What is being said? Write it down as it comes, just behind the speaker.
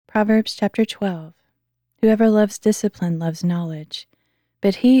Proverbs chapter 12. Whoever loves discipline loves knowledge,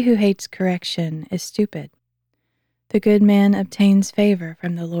 but he who hates correction is stupid. The good man obtains favor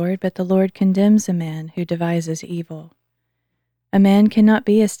from the Lord, but the Lord condemns a man who devises evil. A man cannot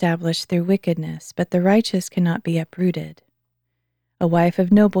be established through wickedness, but the righteous cannot be uprooted. A wife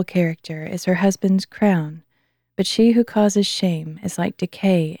of noble character is her husband's crown, but she who causes shame is like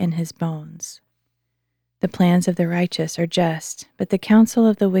decay in his bones. The plans of the righteous are just, but the counsel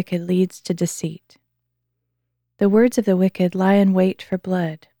of the wicked leads to deceit. The words of the wicked lie in wait for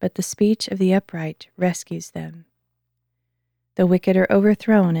blood, but the speech of the upright rescues them. The wicked are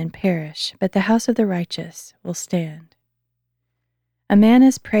overthrown and perish, but the house of the righteous will stand. A man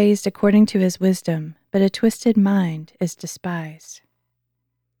is praised according to his wisdom, but a twisted mind is despised.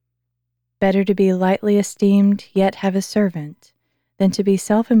 Better to be lightly esteemed, yet have a servant, than to be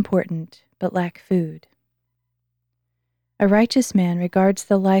self-important, but lack food. A righteous man regards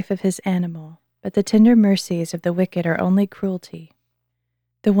the life of his animal, but the tender mercies of the wicked are only cruelty.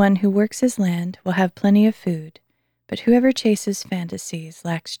 The one who works his land will have plenty of food, but whoever chases fantasies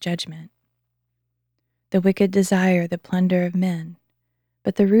lacks judgment. The wicked desire the plunder of men,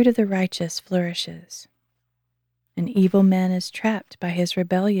 but the root of the righteous flourishes. An evil man is trapped by his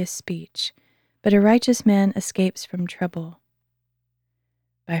rebellious speech, but a righteous man escapes from trouble.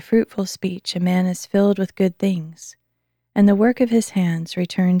 By fruitful speech a man is filled with good things, and the work of his hands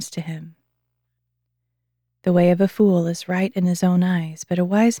returns to him. The way of a fool is right in his own eyes, but a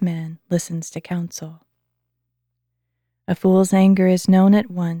wise man listens to counsel. A fool's anger is known at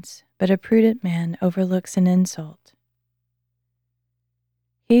once, but a prudent man overlooks an insult.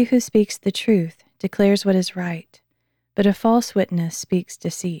 He who speaks the truth declares what is right, but a false witness speaks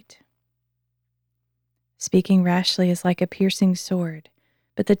deceit. Speaking rashly is like a piercing sword,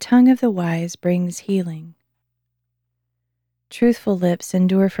 but the tongue of the wise brings healing. Truthful lips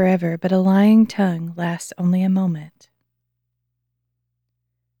endure forever, but a lying tongue lasts only a moment.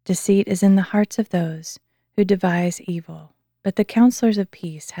 Deceit is in the hearts of those who devise evil, but the counselors of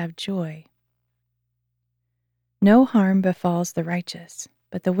peace have joy. No harm befalls the righteous,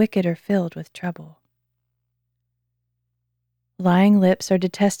 but the wicked are filled with trouble. Lying lips are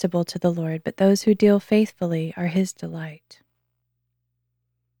detestable to the Lord, but those who deal faithfully are his delight.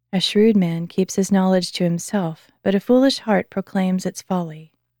 A shrewd man keeps his knowledge to himself, but a foolish heart proclaims its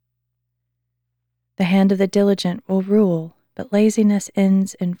folly. The hand of the diligent will rule, but laziness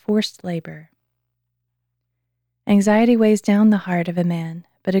ends in forced labor. Anxiety weighs down the heart of a man,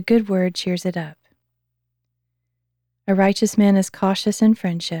 but a good word cheers it up. A righteous man is cautious in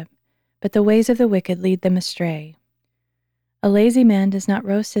friendship, but the ways of the wicked lead them astray. A lazy man does not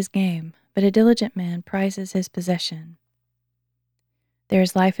roast his game, but a diligent man prizes his possession. There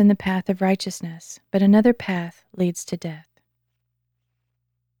is life in the path of righteousness, but another path leads to death.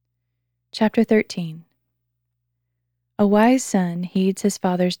 Chapter 13. A wise son heeds his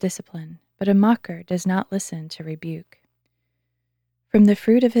father's discipline, but a mocker does not listen to rebuke. From the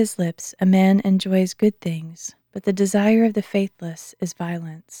fruit of his lips a man enjoys good things, but the desire of the faithless is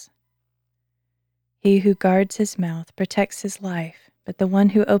violence. He who guards his mouth protects his life, but the one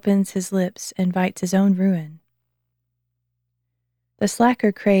who opens his lips invites his own ruin. The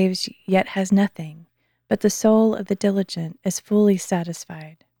slacker craves yet has nothing, but the soul of the diligent is fully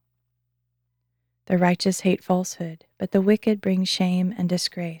satisfied. The righteous hate falsehood, but the wicked bring shame and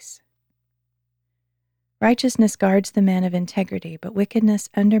disgrace. Righteousness guards the man of integrity, but wickedness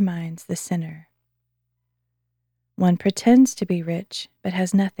undermines the sinner. One pretends to be rich, but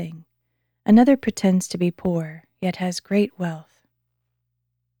has nothing. Another pretends to be poor, yet has great wealth.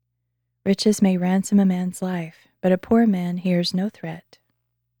 Riches may ransom a man's life, but a poor man hears no threat.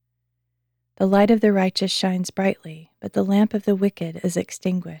 The light of the righteous shines brightly, but the lamp of the wicked is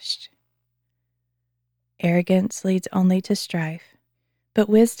extinguished. Arrogance leads only to strife, but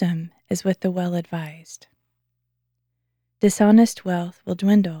wisdom is with the well-advised. Dishonest wealth will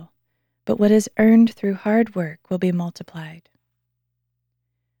dwindle, but what is earned through hard work will be multiplied.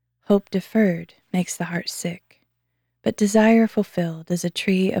 Hope deferred makes the heart sick, but desire fulfilled is a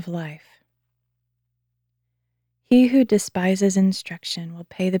tree of life. He who despises instruction will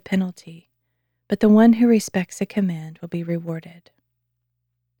pay the penalty, but the one who respects a command will be rewarded.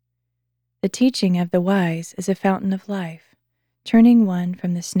 The teaching of the wise is a fountain of life, turning one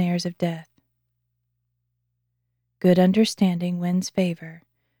from the snares of death. Good understanding wins favor,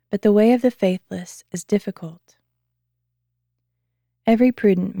 but the way of the faithless is difficult. Every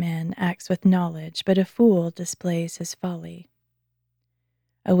prudent man acts with knowledge, but a fool displays his folly.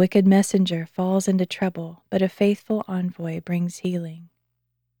 A wicked messenger falls into trouble, but a faithful envoy brings healing.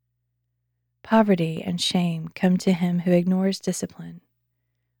 Poverty and shame come to him who ignores discipline,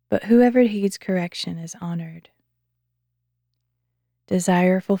 but whoever heeds correction is honored.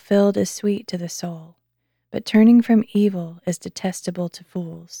 Desire fulfilled is sweet to the soul, but turning from evil is detestable to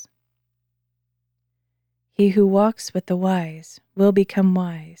fools. He who walks with the wise will become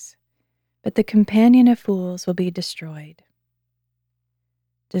wise, but the companion of fools will be destroyed.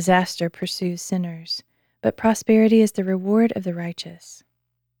 Disaster pursues sinners, but prosperity is the reward of the righteous.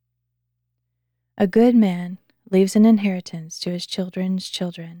 A good man leaves an inheritance to his children's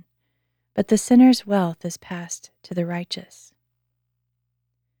children, but the sinner's wealth is passed to the righteous.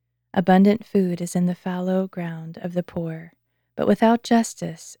 Abundant food is in the fallow ground of the poor, but without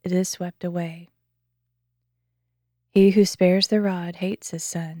justice it is swept away. He who spares the rod hates his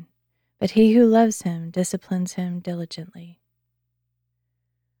son, but he who loves him disciplines him diligently.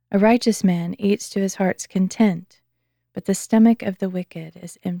 A righteous man eats to his heart's content, but the stomach of the wicked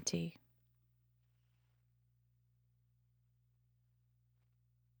is empty.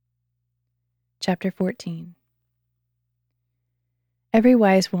 Chapter 14. Every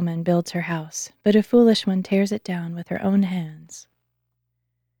wise woman builds her house, but a foolish one tears it down with her own hands.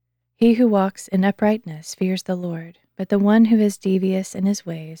 He who walks in uprightness fears the Lord, but the one who is devious in his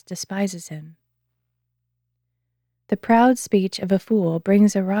ways despises him. The proud speech of a fool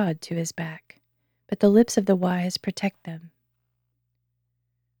brings a rod to his back, but the lips of the wise protect them.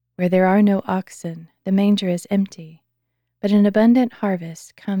 Where there are no oxen, the manger is empty, but an abundant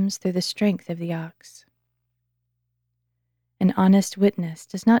harvest comes through the strength of the ox. An honest witness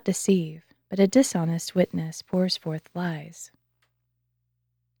does not deceive, but a dishonest witness pours forth lies.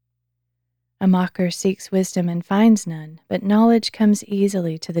 A mocker seeks wisdom and finds none, but knowledge comes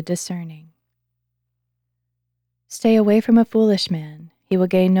easily to the discerning. Stay away from a foolish man, he will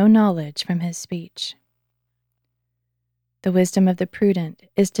gain no knowledge from his speech. The wisdom of the prudent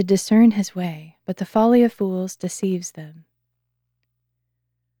is to discern his way, but the folly of fools deceives them.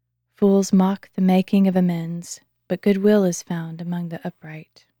 Fools mock the making of amends, but goodwill is found among the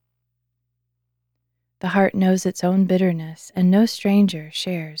upright. The heart knows its own bitterness, and no stranger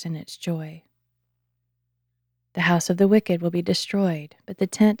shares in its joy. The house of the wicked will be destroyed, but the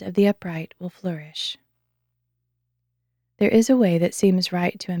tent of the upright will flourish. There is a way that seems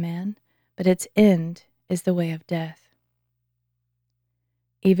right to a man, but its end is the way of death.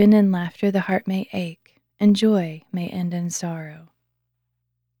 Even in laughter the heart may ache, and joy may end in sorrow.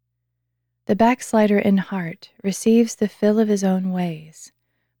 The backslider in heart receives the fill of his own ways,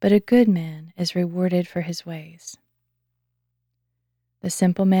 but a good man is rewarded for his ways. The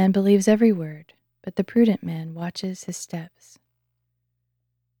simple man believes every word, but the prudent man watches his steps.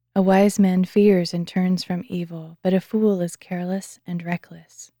 A wise man fears and turns from evil, but a fool is careless and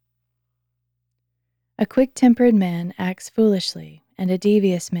reckless. A quick-tempered man acts foolishly, and a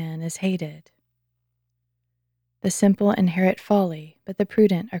devious man is hated. The simple inherit folly, but the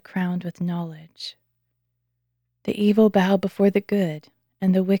prudent are crowned with knowledge. The evil bow before the good,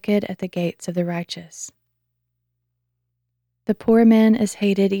 and the wicked at the gates of the righteous. The poor man is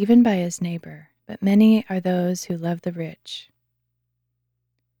hated even by his neighbor, but many are those who love the rich.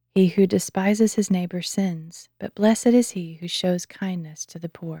 He who despises his neighbor sins, but blessed is he who shows kindness to the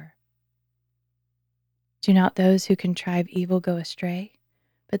poor. Do not those who contrive evil go astray,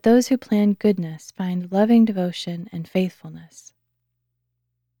 but those who plan goodness find loving devotion and faithfulness.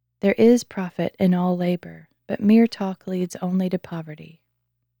 There is profit in all labor, but mere talk leads only to poverty.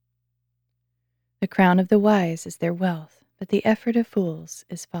 The crown of the wise is their wealth, but the effort of fools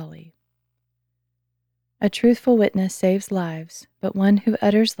is folly. A truthful witness saves lives, but one who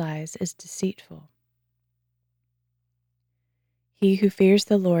utters lies is deceitful. He who fears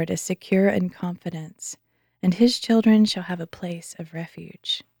the Lord is secure in confidence, and his children shall have a place of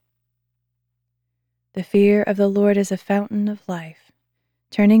refuge. The fear of the Lord is a fountain of life,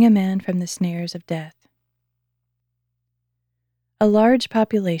 turning a man from the snares of death. A large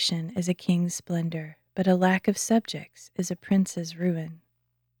population is a king's splendor, but a lack of subjects is a prince's ruin.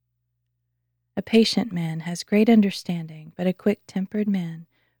 A patient man has great understanding, but a quick-tempered man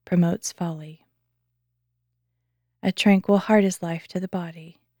promotes folly. A tranquil heart is life to the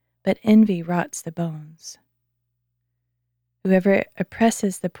body, but envy rots the bones. Whoever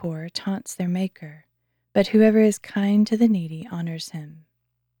oppresses the poor taunts their maker, but whoever is kind to the needy honors him.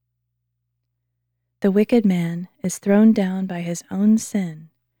 The wicked man is thrown down by his own sin,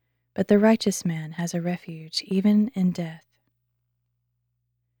 but the righteous man has a refuge even in death.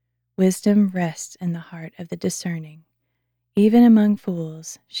 Wisdom rests in the heart of the discerning. Even among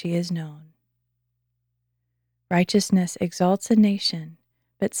fools she is known. Righteousness exalts a nation,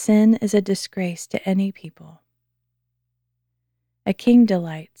 but sin is a disgrace to any people. A king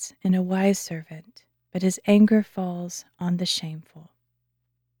delights in a wise servant, but his anger falls on the shameful.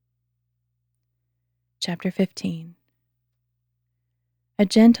 Chapter 15. A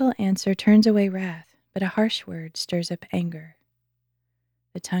gentle answer turns away wrath, but a harsh word stirs up anger.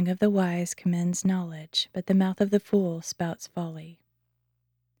 The tongue of the wise commends knowledge, but the mouth of the fool spouts folly.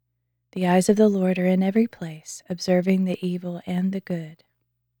 The eyes of the Lord are in every place, observing the evil and the good.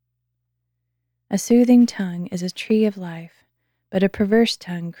 A soothing tongue is a tree of life, but a perverse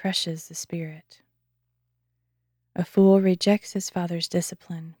tongue crushes the spirit. A fool rejects his father's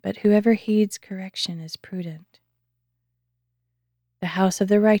discipline, but whoever heeds correction is prudent. The house of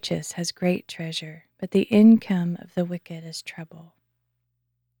the righteous has great treasure, but the income of the wicked is trouble.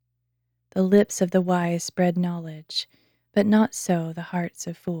 The lips of the wise spread knowledge, but not so the hearts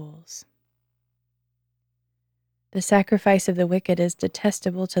of fools. The sacrifice of the wicked is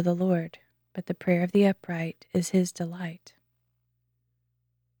detestable to the Lord, but the prayer of the upright is his delight.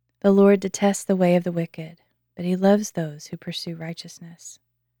 The Lord detests the way of the wicked, but he loves those who pursue righteousness.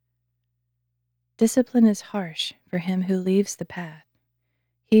 Discipline is harsh for him who leaves the path.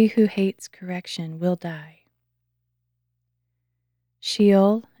 He who hates correction will die.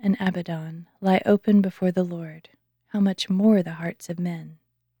 Sheol and Abaddon lie open before the Lord. How much more the hearts of men?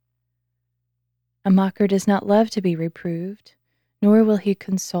 A mocker does not love to be reproved, nor will he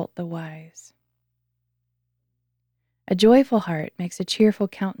consult the wise. A joyful heart makes a cheerful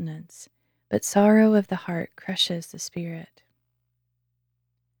countenance, but sorrow of the heart crushes the spirit.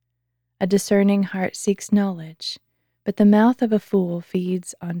 A discerning heart seeks knowledge, but the mouth of a fool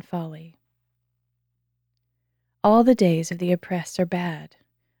feeds on folly. All the days of the oppressed are bad,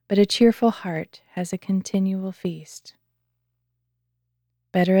 but a cheerful heart has a continual feast.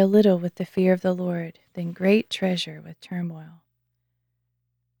 Better a little with the fear of the Lord than great treasure with turmoil.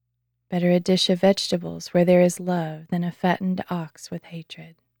 Better a dish of vegetables where there is love than a fattened ox with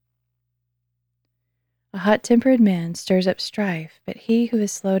hatred. A hot-tempered man stirs up strife, but he who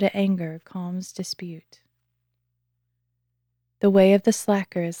is slow to anger calms dispute. The way of the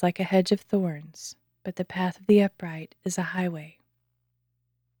slacker is like a hedge of thorns, but the path of the upright is a highway.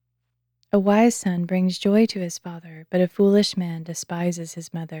 A wise son brings joy to his father, but a foolish man despises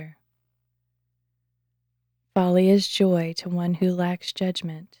his mother. Folly is joy to one who lacks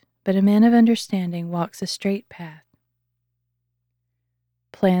judgment, but a man of understanding walks a straight path.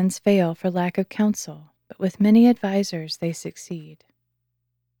 Plans fail for lack of counsel, but with many advisers they succeed.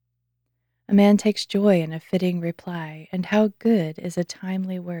 A man takes joy in a fitting reply, and how good is a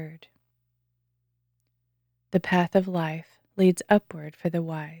timely word. The path of life leads upward for the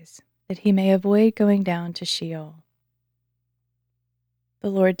wise, that he may avoid going down to Sheol. The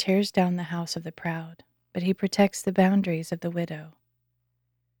Lord tears down the house of the proud, but he protects the boundaries of the widow.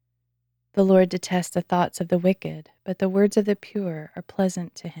 The Lord detests the thoughts of the wicked, but the words of the pure are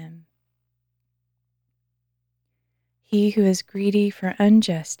pleasant to him. He who is greedy for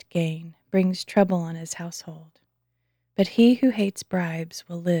unjust gain brings trouble on his household, but he who hates bribes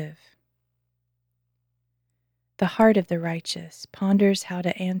will live. The heart of the righteous ponders how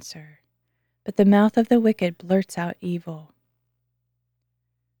to answer, but the mouth of the wicked blurts out evil.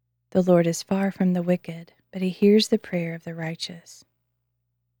 The Lord is far from the wicked, but he hears the prayer of the righteous.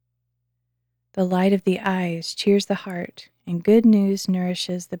 The light of the eyes cheers the heart, and good news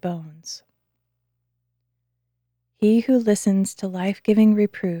nourishes the bones. He who listens to life-giving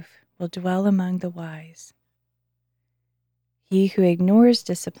reproof will dwell among the wise. He who ignores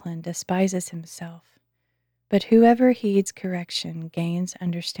discipline despises himself, but whoever heeds correction gains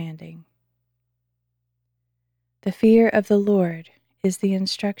understanding. The fear of the Lord is the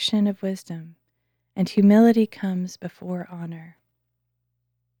instruction of wisdom, and humility comes before honor.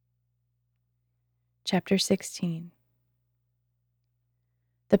 Chapter 16.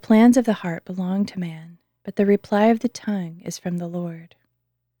 The plans of the heart belong to man, but the reply of the tongue is from the Lord.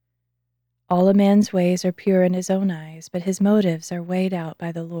 All a man's ways are pure in his own eyes, but his motives are weighed out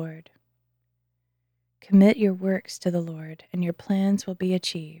by the Lord. Commit your works to the Lord, and your plans will be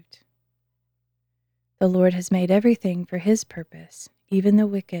achieved. The Lord has made everything for his purpose, even the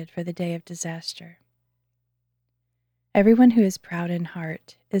wicked for the day of disaster. Everyone who is proud in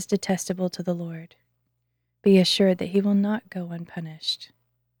heart is detestable to the Lord. Be assured that he will not go unpunished.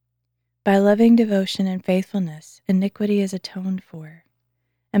 By loving devotion and faithfulness, iniquity is atoned for,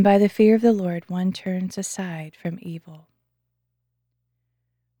 and by the fear of the Lord one turns aside from evil.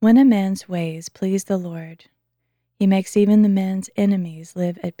 When a man's ways please the Lord, he makes even the man's enemies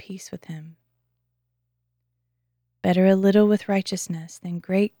live at peace with him. Better a little with righteousness than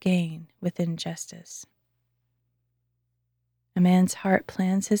great gain with injustice. A man's heart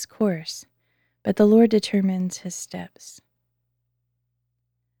plans his course, but the Lord determines his steps.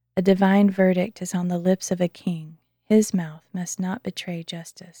 A divine verdict is on the lips of a king. His mouth must not betray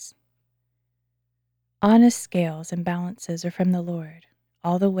justice. Honest scales and balances are from the Lord.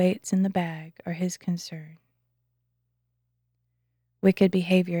 All the weights in the bag are his concern. Wicked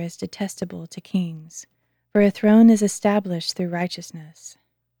behavior is detestable to kings, for a throne is established through righteousness.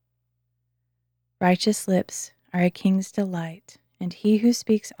 Righteous lips are a king's delight, and he who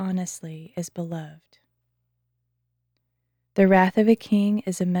speaks honestly is beloved. The wrath of a king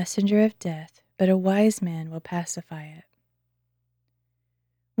is a messenger of death, but a wise man will pacify it.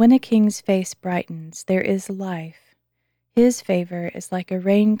 When a king's face brightens, there is life. His favor is like a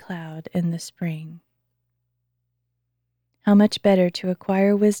rain cloud in the spring. How much better to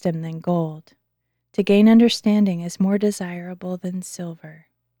acquire wisdom than gold! To gain understanding is more desirable than silver.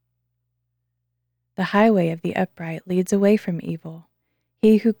 The highway of the upright leads away from evil.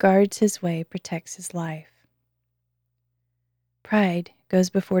 He who guards his way protects his life. Pride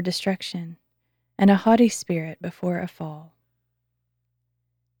goes before destruction, and a haughty spirit before a fall.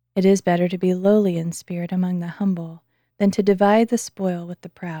 It is better to be lowly in spirit among the humble than to divide the spoil with the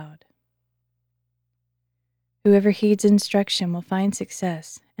proud. Whoever heeds instruction will find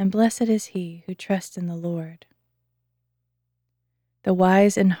success, and blessed is he who trusts in the Lord. The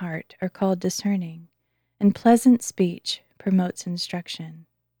wise in heart are called discerning, and pleasant speech promotes instruction.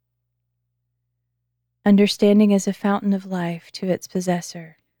 Understanding is a fountain of life to its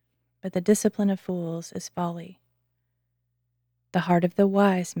possessor, but the discipline of fools is folly. The heart of the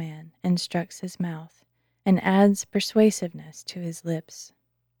wise man instructs his mouth, and adds persuasiveness to his lips.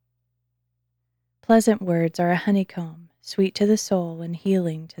 Pleasant words are a honeycomb, sweet to the soul and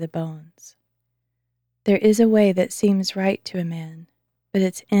healing to the bones. There is a way that seems right to a man, but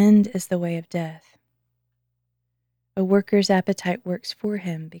its end is the way of death. A worker's appetite works for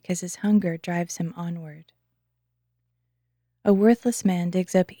him because his hunger drives him onward. A worthless man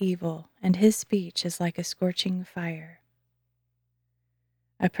digs up evil, and his speech is like a scorching fire.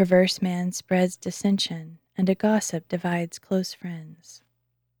 A perverse man spreads dissension, and a gossip divides close friends.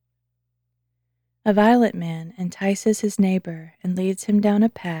 A violent man entices his neighbor and leads him down a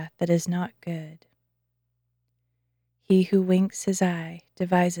path that is not good. He who winks his eye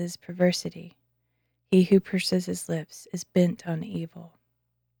devises perversity. He who purses his lips is bent on evil.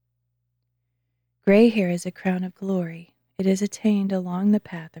 Gray hair is a crown of glory. It is attained along the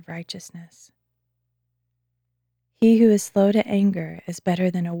path of righteousness. He who is slow to anger is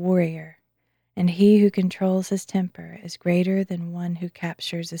better than a warrior, and he who controls his temper is greater than one who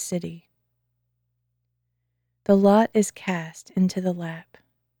captures a city. The lot is cast into the lap,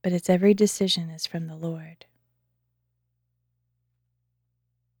 but its every decision is from the Lord.